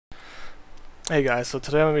Hey guys, so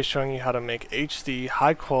today I'm going to be showing you how to make HD,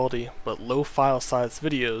 high quality, but low file size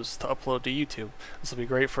videos to upload to YouTube. This will be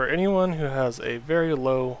great for anyone who has a very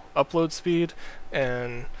low upload speed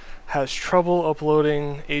and has trouble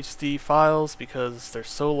uploading HD files because they're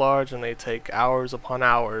so large and they take hours upon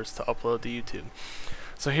hours to upload to YouTube.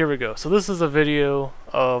 So here we go. So this is a video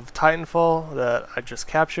of Titanfall that I just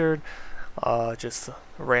captured, just a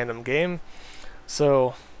random game.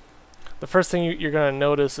 So the first thing you're going to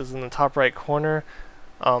notice is in the top right corner,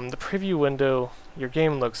 the preview window, your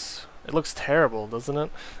game looks terrible, doesn't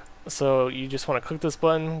it? So you just want to click this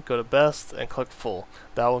button, go to best, and click full.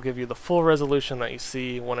 That will give you the full resolution that you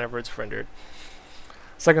see whenever it's rendered.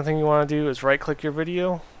 Second thing you want to do is right click your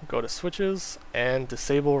video, go to switches, and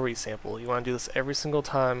disable resample. You want to do this every single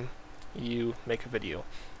time you make a video.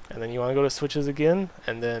 And then you want to go to switches again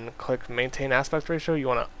and then click maintain aspect ratio. You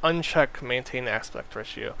want to uncheck maintain aspect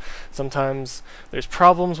ratio. Sometimes there's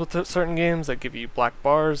problems with certain games that give you black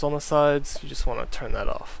bars on the sides. You just want to turn that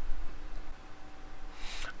off.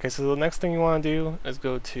 Okay, so the next thing you want to do is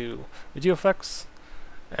go to video effects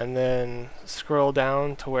and then scroll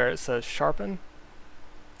down to where it says sharpen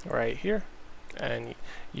right here, and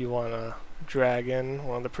you want to drag in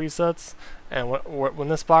one of the presets, and when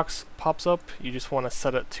this box pops up, you just want to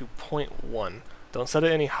set it to 0.1. Don't set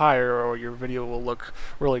it any higher or your video will look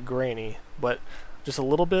really grainy, but just a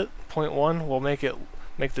little bit, 0.1 will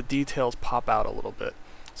make the details pop out a little bit.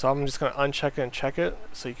 So I'm just going to uncheck it and check it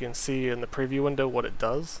so you can see in the preview window what it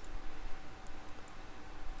does.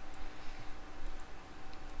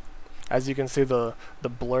 As you can see, the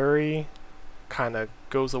blurry kind of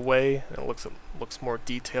goes away and it looks more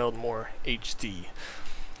detailed, more HD.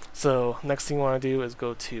 So next thing you want to do is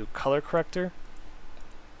go to color corrector.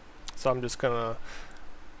 So I'm just gonna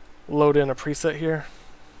load in a preset here.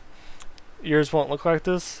 Yours won't look like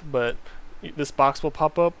this, but this box will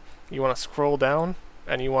pop up. You want to scroll down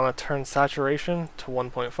and you want to turn saturation to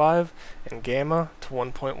 1.5 and gamma to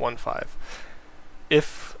 1.15.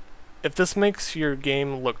 If this makes your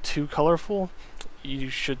game look too colorful, you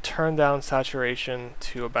should turn down saturation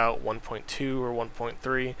to about 1.2 or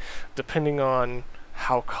 1.3, depending on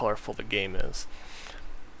how colorful the game is.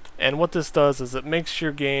 And what this does is it makes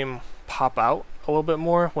your game pop out a little bit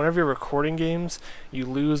more. Whenever you're recording games, you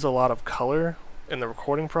lose a lot of color in the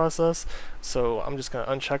recording process. So I'm just going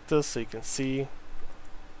to uncheck this so you can see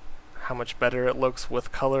how much better it looks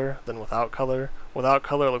with color than without color. Without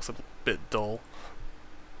color, it looks a bit dull.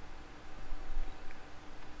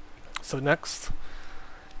 So next,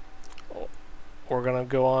 we're going to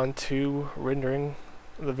go on to rendering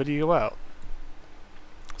the video out.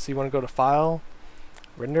 So you want to go to File,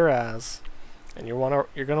 Render As, and you're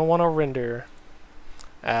going to want to render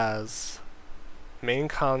as Main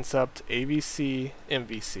Concept ABC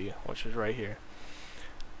MVC, which is right here.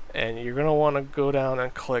 And you're going to want to go down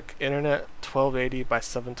and click Internet 1280 by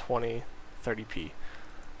 720 30p.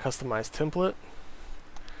 Customize template.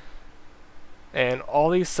 And all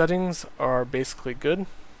these settings are basically good,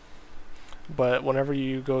 but whenever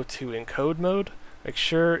you go to encode mode, make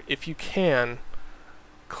sure, if you can,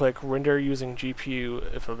 click render using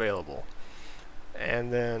GPU if available.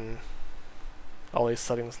 And then all these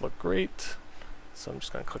settings look great, so I'm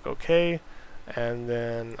just going to click OK, and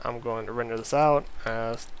then I'm going to render this out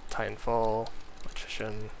as Titanfall,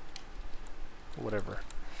 Electrician, whatever,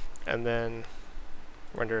 and then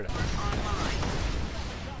render it out.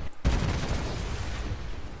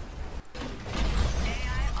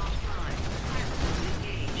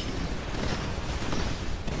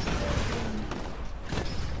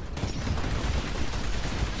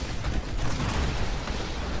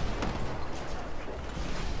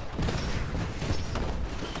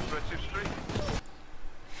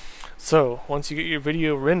 So once you get your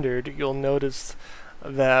video rendered, you'll notice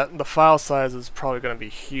that the file size is probably going to be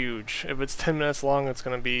huge. If it's 10 minutes long, it's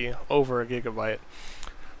going to be over a gigabyte.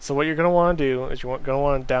 So what you're going to want to do is you're going to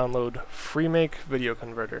want to download FreeMake Video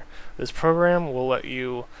Converter. This program will let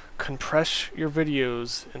you compress your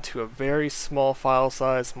videos into a very small file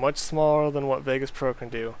size, much smaller than what Vegas Pro can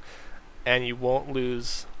do, and you won't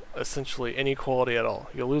lose essentially any quality at all.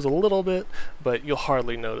 You'll lose a little bit, but you'll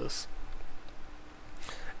hardly notice.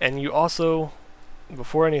 And you also,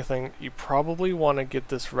 before anything, you probably want to get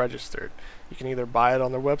this registered. You can either buy it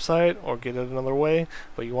on their website or get it another way,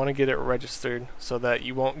 but you want to get it registered so that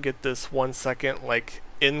you won't get this 1 second like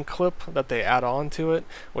in clip that they add on to it,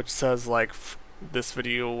 which says like this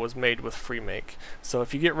video was made with FreeMake. So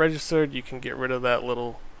if you get registered, you can get rid of that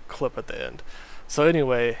little clip at the end. So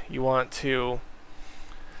anyway, you want to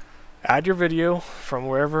add your video from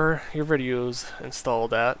wherever your video is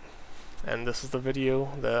installed at. And this is the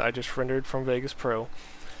video that I just rendered from Vegas Pro.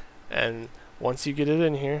 And Once you get it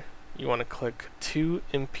in here, you want to click to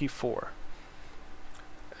MP4,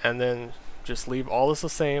 and then just leave all this the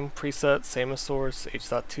same, preset, same as source,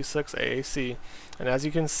 H.26 AAC, and as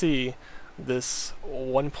you can see, this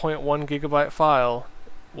 1.1 gigabyte file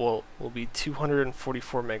will be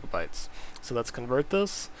 244 megabytes. So let's convert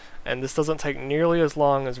this, and this doesn't take nearly as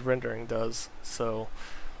long as rendering does. So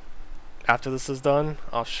after this is done,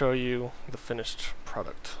 I'll show you the finished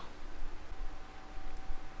product.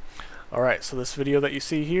 Alright, so this video that you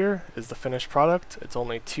see here is the finished product. It's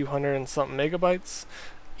only 200 and something megabytes,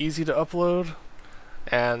 easy to upload,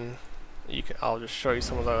 and I'll just show you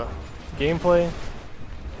some of the gameplay.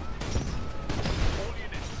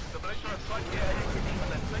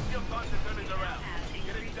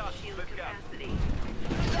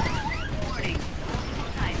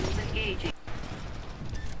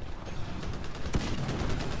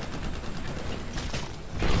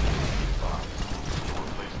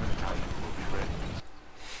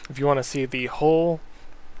 If you want to see the whole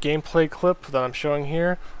gameplay clip that I'm showing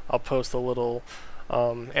here, I'll post a little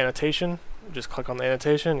annotation. Just click on the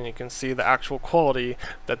annotation and you can see the actual quality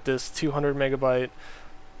that this 200 megabyte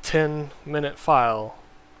 10-minute file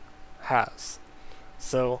has.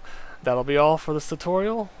 So that'll be all for this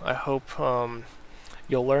tutorial. I hope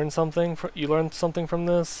you'll learn something. You learned something from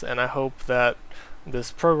this, and I hope that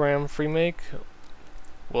this program, FreeMake,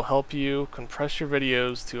 will help you compress your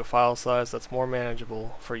videos to a file size that's more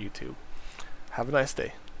manageable for YouTube. Have a nice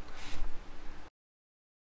day.